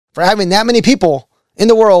For having that many people in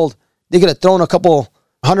the world, they could have thrown a couple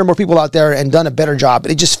 100 more people out there and done a better job.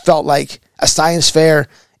 It just felt like a science fair.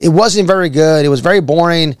 It wasn't very good. It was very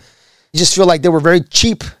boring. You just feel like they were very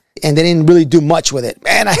cheap and they didn't really do much with it.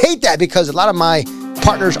 Man, I hate that because a lot of my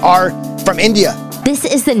partners are from India. This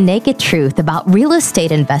is the naked truth about real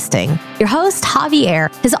estate investing. Your host,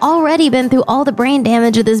 Javier, has already been through all the brain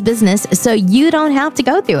damage of this business, so you don't have to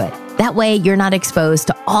go through it. That way, you're not exposed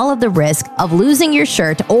to all of the risk of losing your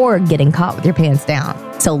shirt or getting caught with your pants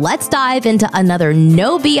down. So let's dive into another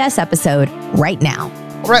no BS episode right now.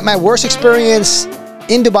 All right, my worst experience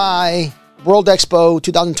in Dubai, World Expo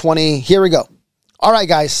 2020. Here we go. All right,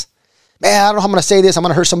 guys. Man, I don't know how I'm going to say this. I'm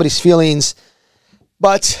going to hurt somebody's feelings.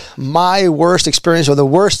 But my worst experience, or the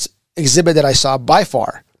worst exhibit that I saw by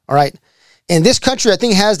far, all right, in this country, I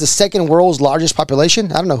think has the second world's largest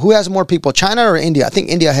population. I don't know who has more people, China or India. I think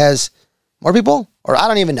India has more people, or I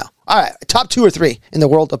don't even know. All right, top 2 or 3 in the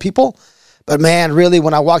world of people. But man, really,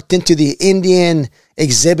 when I walked into the Indian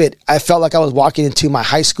exhibit, I felt like I was walking into my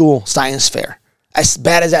high school science fair. As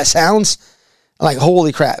bad as that sounds, I'm like,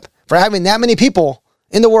 holy crap. For having that many people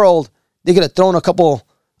in the world, they could have thrown a couple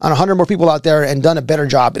 100 more people out there and done a better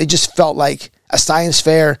job. It just felt like a science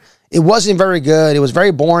fair. It wasn't very good. It was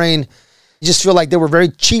very boring. You just feel like they were very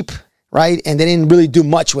cheap, right? And they didn't really do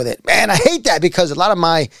much with it. Man, I hate that because a lot of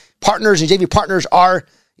my partners and JV partners are,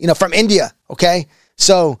 from India, okay?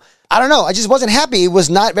 So, I don't know. I just wasn't happy. Was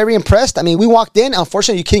not very impressed. I mean, we walked in.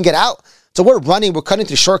 Unfortunately, you couldn't get out. So we're running. We're cutting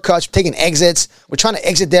through shortcuts. We're taking exits. We're trying to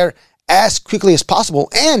exit there as quickly as possible.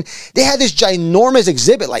 And they had this ginormous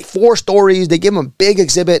exhibit, like 4 stories. They gave them a big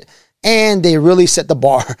exhibit, and they really set the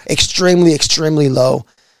bar extremely, extremely low.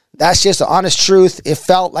 That's just the honest truth. It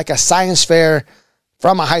felt like a science fair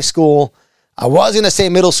from a high school. I was going to say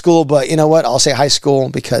middle school, but you know what? I'll say high school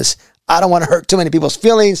because I don't want to hurt too many people's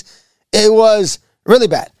feelings. It was really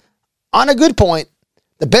bad. On a good point,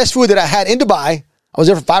 the best food that I had in Dubai, I was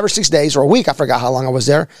there for 5 or 6 days or a week. I forgot how long I was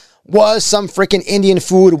there. Was some freaking Indian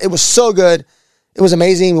food. It was so good. It was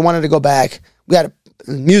amazing. We wanted to go back. We had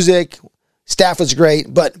music. Staff was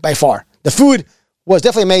great, but by far, the food was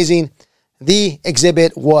definitely amazing. The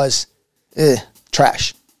exhibit was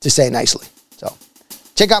trash, to say it nicely. So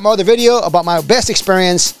check out my other video about my best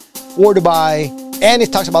experience for Dubai, and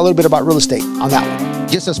it talks about a little bit about real estate on that one.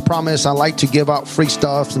 Just as promised, I like to give out free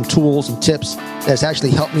stuff, some tools and tips that's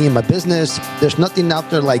actually helped me in my business. There's nothing out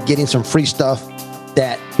there like getting some free stuff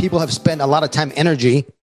that people have spent a lot of time, energy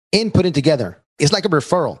in putting together. It's like a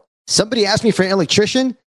referral. Somebody asked me for an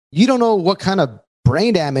electrician. You don't know what kind of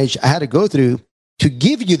brain damage I had to go through to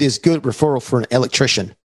give you this good referral for an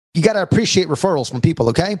electrician. You got to appreciate referrals from people,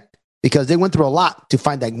 okay? Because they went through a lot to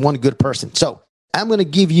find that one good person. So I'm going to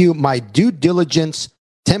give you my due diligence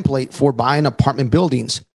template for buying apartment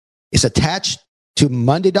buildings. It's attached to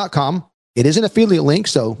Monday.com. It is an affiliate link,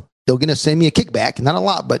 so they're going to send me a kickback. Not a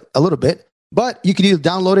lot, but a little bit. But you can either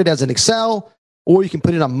download it as an Excel or you can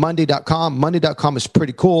put it on Monday.com. Monday.com is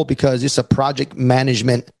pretty cool because it's a project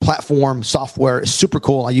management platform software. It's super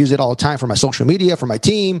cool. I use it all the time for my social media, for my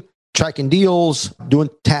team, tracking deals, doing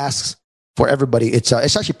tasks for everybody. It's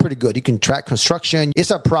actually pretty good. You can track construction.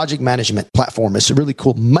 It's a project management platform. It's really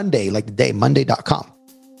cool. Monday, like the day, Monday.com.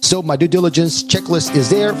 So my due diligence checklist is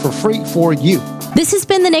there for free for you. This has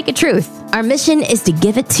been The Naked Truth. Our mission is to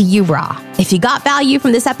give it to you raw. If you got value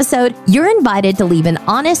from this episode, you're invited to leave an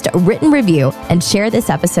honest written review and share this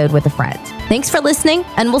episode with a friend. Thanks for listening,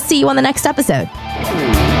 and we'll see you on the next episode.